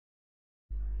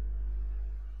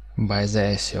By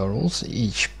the SEO rules,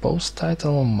 each post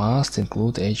title must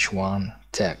include H1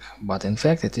 tag, but in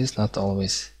fact it is not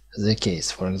always the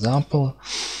case. For example,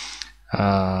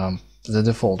 the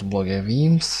default blogger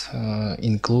themes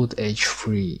include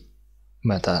H3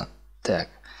 meta tag.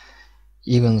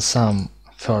 Even some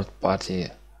third-party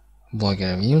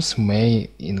blogger themes may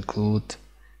include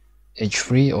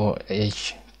H3 or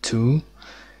H2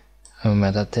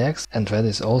 meta tags, and that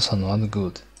is also not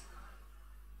good.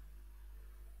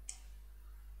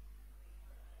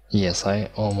 Yes, I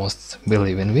almost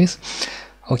believe in this.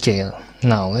 Okay,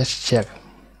 now let's check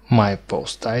my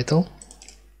post title.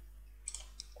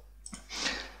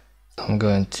 I'm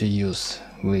going to use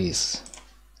this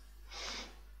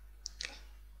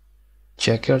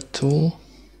checker tool,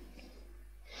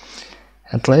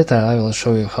 and later I will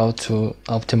show you how to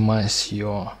optimize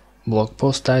your blog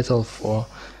post title for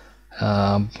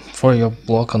your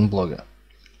blog on Blogger.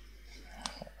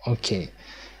 Okay,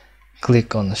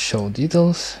 click on show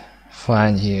details,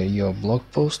 find here your blog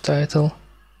post title,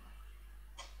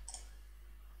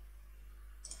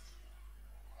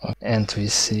 and we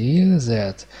see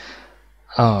that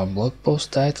our blog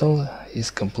post title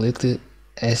is completely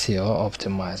SEO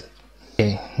optimized.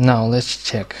 Okay, now let's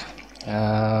check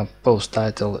post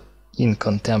title in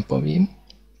Contempo theme.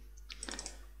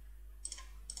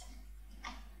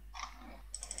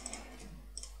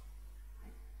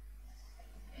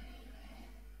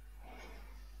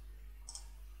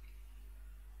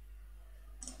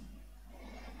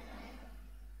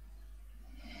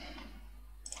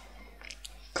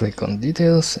 Click on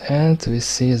details, and we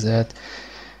see that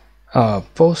our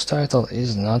post title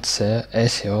is not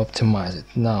SEO optimized.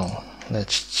 Now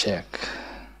let's check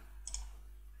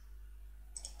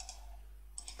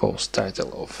post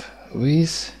title of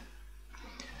this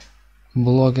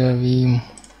blogger theme.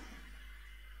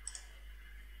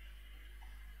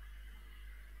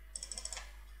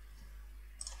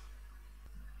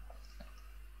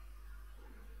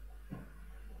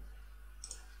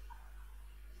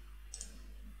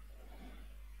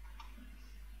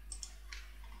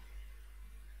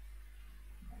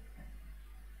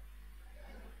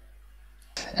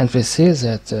 And we see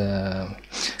that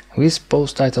this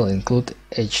post title include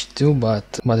H2,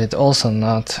 but it also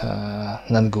not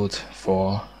good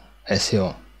for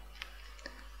SEO.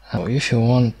 Now, if you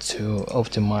want to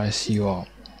optimize your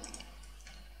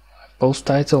post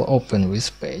title, open this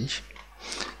page,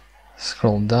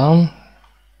 scroll down.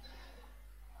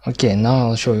 Okay, now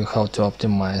I'll show you how to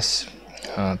optimize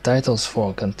titles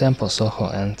for Contempo, Soho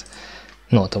and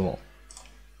Notable.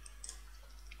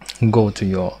 Go to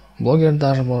your Blogger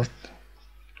dashboard,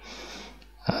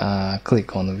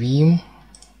 click on theme,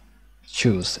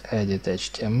 choose edit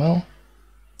HTML,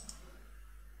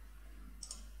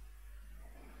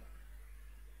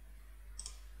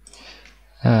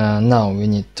 now we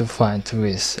need to find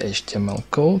this HTML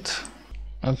code.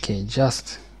 Okay,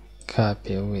 just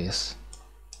copy this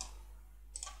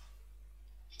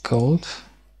code.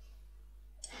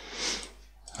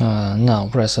 Now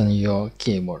press on your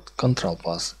keyboard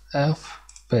Ctrl+F,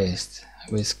 paste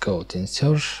this code in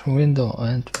search window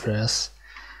and press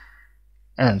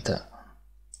enter.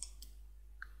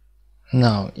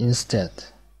 Now instead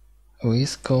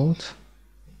this code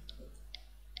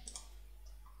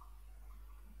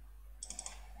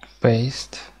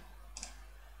paste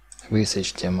this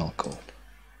HTML code.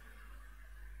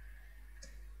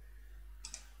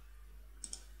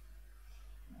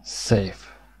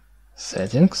 Save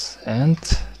settings and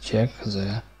check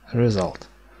the result.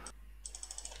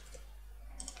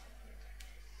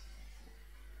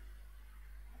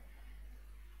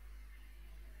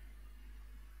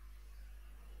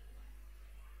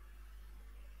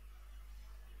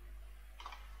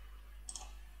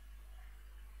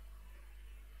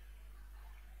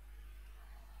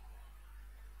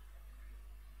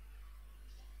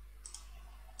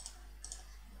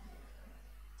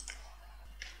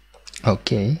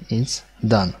 Okay, it's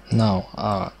done. Now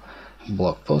our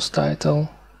blog post title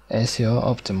SEO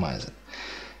optimized.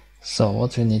 So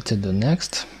what we need to do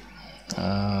next,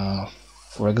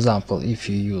 for example, if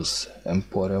you use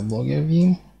Emporio blogger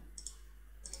theme,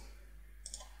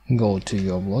 go to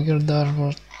your blogger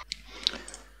dashboard,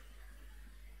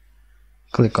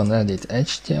 click on edit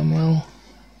HTML.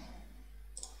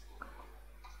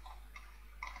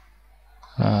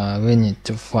 We need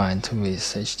to find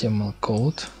this HTML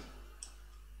code,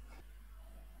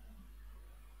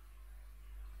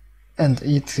 and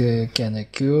it can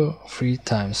occur 3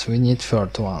 times. We need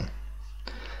third one.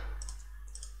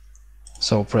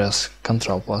 So press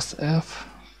Ctrl+F,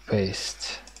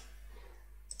 paste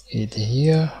it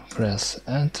here, press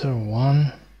enter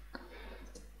 1,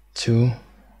 2,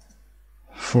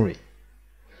 free.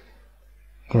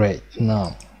 Great.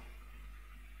 Now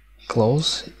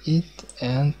close it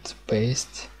and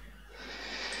paste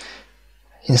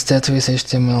instead with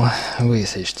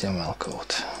HTML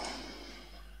code.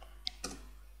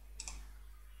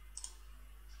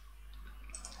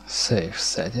 Save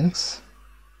settings.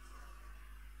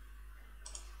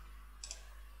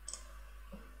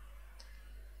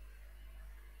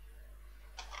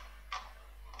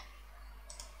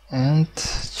 And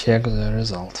check the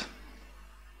result.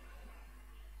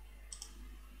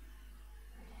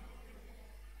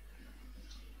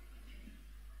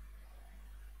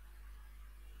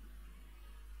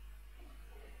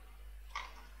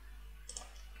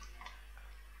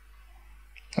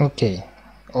 Okay,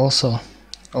 also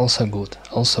good,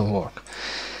 also work.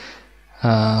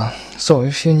 So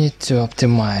if you need to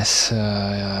optimize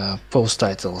post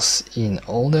titles in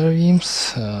older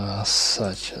themes,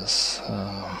 such as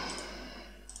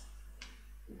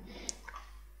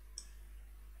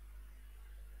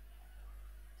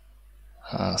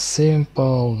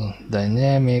simple,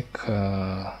 dynamic,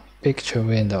 picture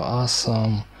window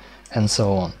awesome, and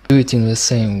so on, do it in the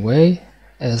same way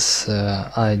as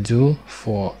I do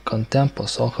for Contempo,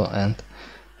 Soho, and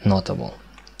Notable.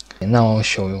 Now I'll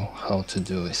show you how to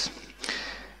do this.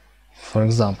 For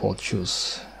example,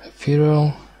 choose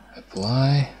Emporio,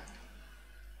 apply,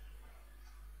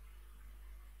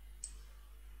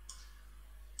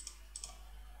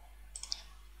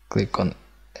 click on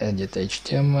edit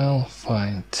HTML,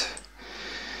 find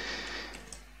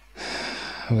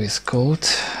this code,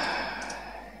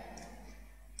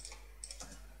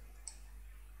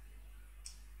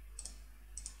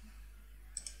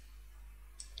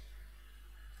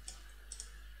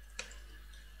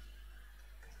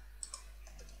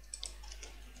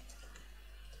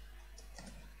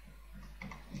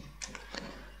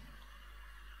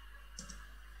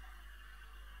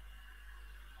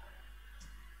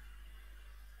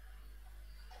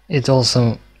 it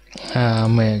also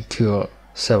may occur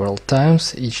several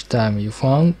times. Each time you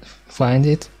find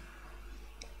it,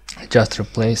 just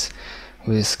replace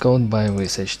this code by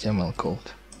this HTML code.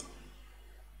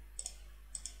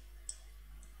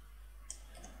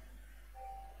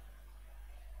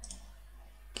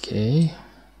 Okay.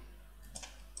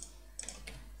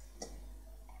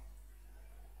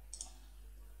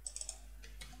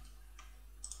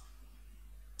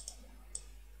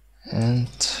 And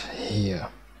here.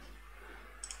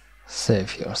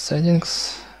 Save your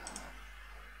settings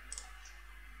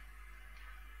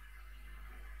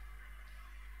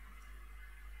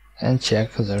and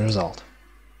check the result.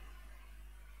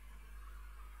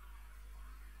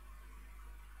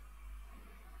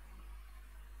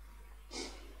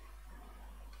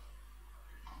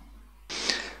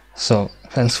 So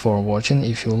thanks for watching.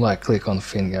 If you like, click on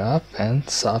finger up and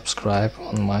subscribe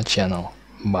on my channel.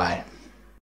 Bye.